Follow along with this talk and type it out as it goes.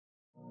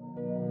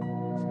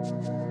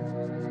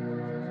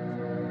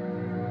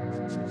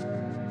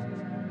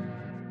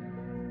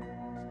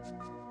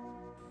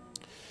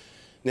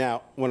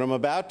Now, what I'm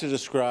about to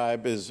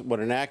describe is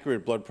what an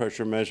accurate blood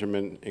pressure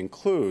measurement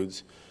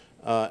includes,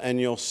 and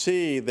you'll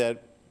see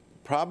that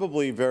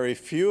probably very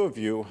few of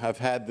you have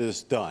had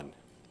this done.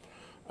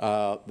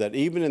 That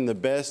even in the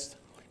best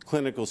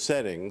clinical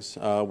settings,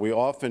 we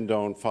often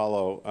don't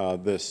follow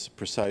this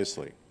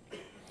precisely.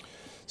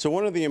 So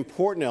one of the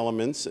important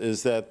elements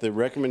is that the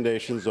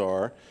recommendations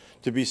are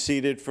to be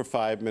seated for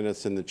 5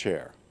 minutes in the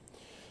chair.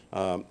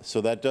 So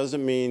that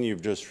doesn't mean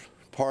you've just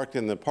parked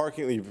in the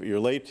parking, you're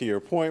late to your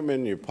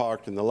appointment, you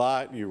parked in the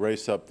lot, you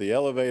race up the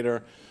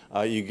elevator,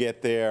 you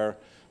get there,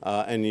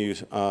 and you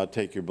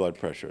take your blood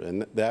pressure.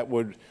 And that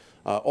would,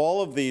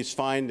 all of these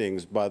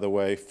findings, by the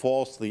way,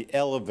 falsely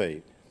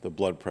elevate the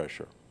blood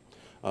pressure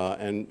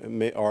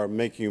and are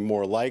making you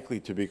more likely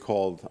to be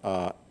called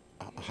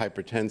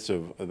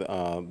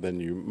hypertensive than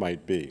you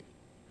might be.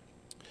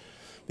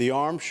 The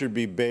arm should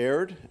be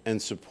bared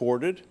and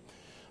supported.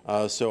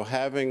 So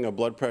having a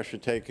blood pressure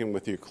taken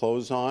with your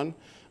clothes on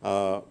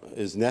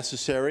is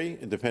necessary,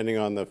 depending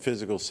on the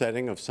physical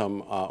setting of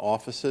some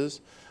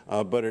offices,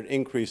 but it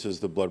increases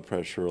the blood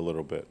pressure a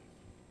little bit.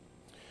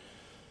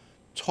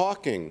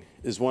 Talking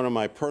is one of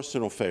my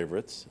personal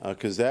favorites,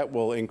 because that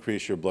will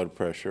increase your blood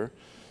pressure.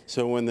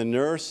 So when the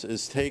nurse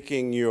is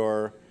taking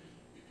your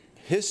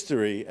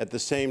history at the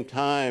same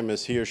time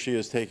as he or she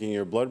is taking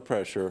your blood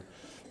pressure,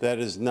 that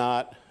is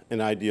not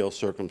an ideal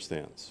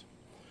circumstance.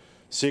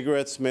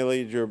 Cigarettes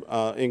may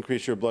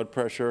increase your blood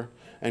pressure,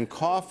 and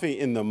coffee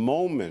in the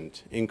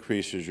moment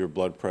increases your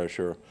blood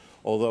pressure,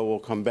 although we'll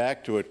come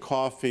back to it,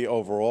 coffee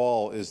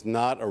overall is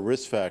not a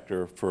risk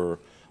factor for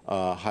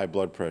high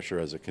blood pressure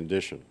as a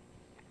condition.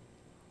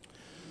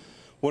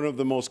 One of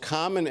the most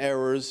common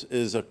errors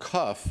is a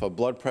cuff, a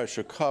blood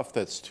pressure cuff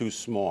that's too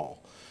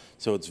small.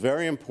 So it's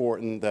very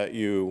important that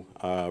you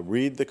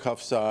read the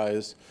cuff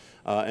size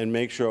and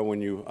make sure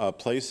when you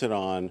place it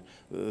on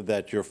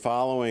that you're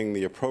following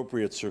the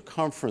appropriate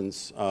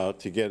circumference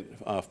to get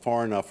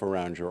far enough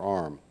around your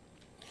arm.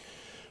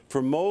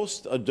 For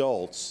most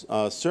adults,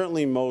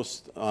 certainly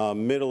most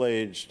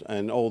middle-aged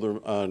and older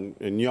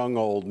and young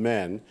old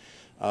men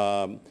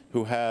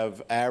who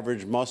have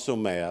average muscle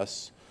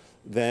mass,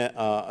 then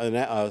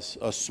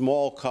a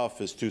small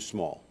cuff is too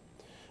small.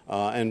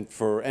 And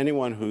for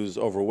anyone who's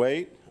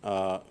overweight,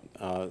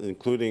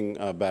 including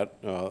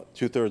about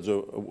 2/3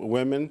 of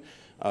women,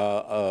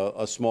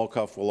 a small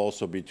cuff will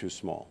also be too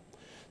small.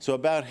 So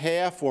about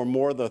half or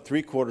more than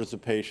 3/4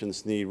 of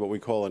patients need what we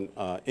call an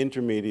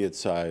intermediate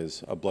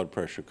size blood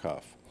pressure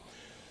cuff.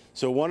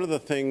 So one of the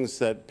things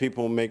that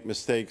people make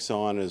mistakes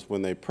on is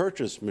when they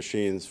purchase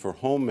machines for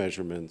home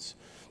measurements,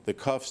 the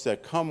cuffs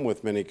that come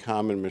with many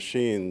common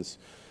machines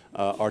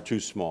are too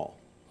small.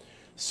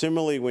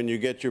 Similarly, when you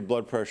get your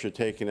blood pressure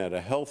taken at a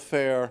health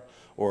fair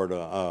or at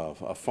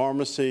a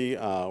pharmacy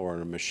or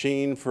in a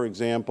machine, for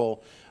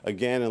example,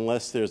 again,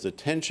 unless there's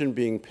attention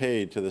being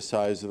paid to the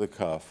size of the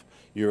cuff,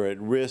 you're at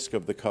risk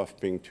of the cuff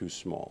being too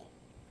small.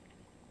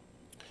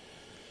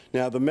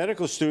 Now, the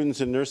medical students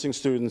and nursing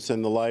students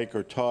and the like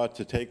are taught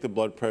to take the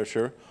blood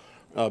pressure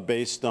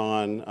based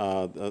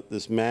on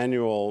this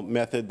manual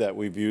method that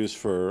we've used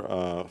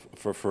for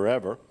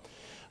forever.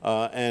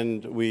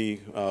 And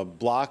we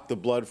block the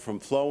blood from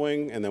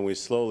flowing, and then we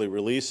slowly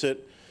release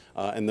it.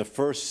 And the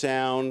first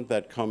sound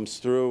that comes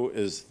through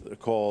is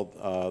called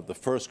the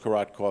first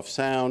Korotkov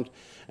sound,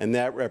 and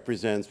that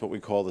represents what we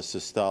call the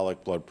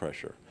systolic blood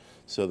pressure.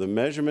 So the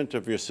measurement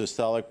of your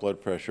systolic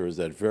blood pressure is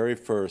that very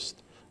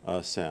first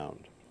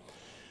sound.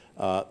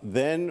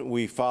 Then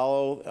we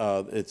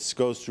follow, it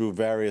goes through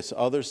various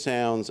other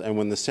sounds, and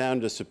when the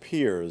sound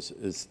disappears,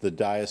 it's the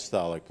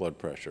diastolic blood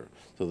pressure.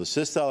 So the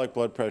systolic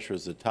blood pressure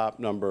is the top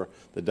number,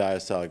 the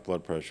diastolic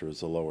blood pressure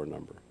is the lower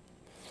number.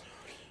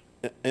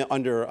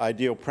 Under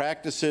ideal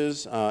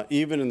practices,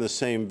 even in the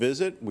same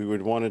visit, we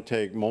would want to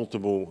take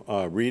multiple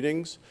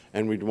readings,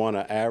 and we'd want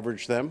to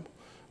average them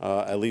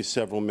at least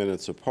several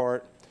minutes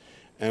apart.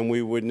 And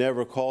we would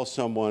never call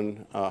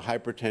someone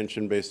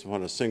hypertension based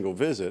upon a single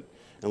visit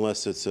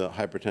unless it's a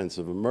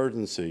hypertensive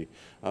emergency.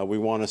 We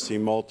want to see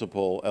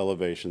multiple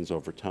elevations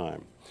over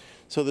time.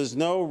 So there's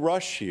no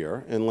rush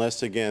here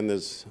unless, again,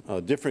 there's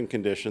a different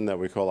condition that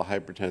we call a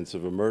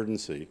hypertensive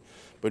emergency.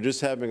 But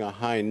just having a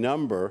high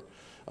number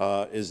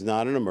is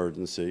not an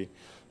emergency.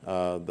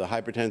 The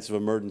hypertensive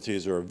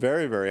emergencies are a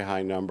very, very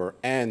high number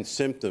and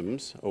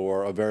symptoms,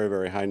 or a very,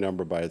 very high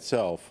number by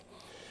itself,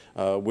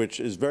 which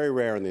is very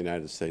rare in the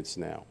United States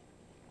now.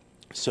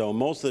 So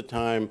most of the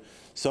time,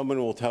 someone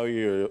will tell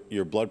you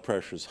your blood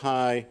pressure is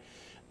high,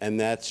 and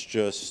that's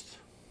just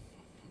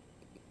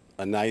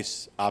a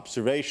nice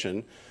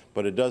observation,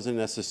 but it doesn't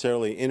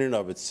necessarily in and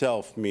of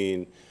itself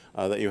mean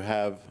that you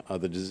have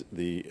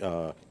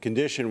the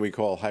condition we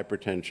call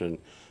hypertension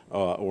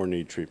or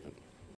need treatment.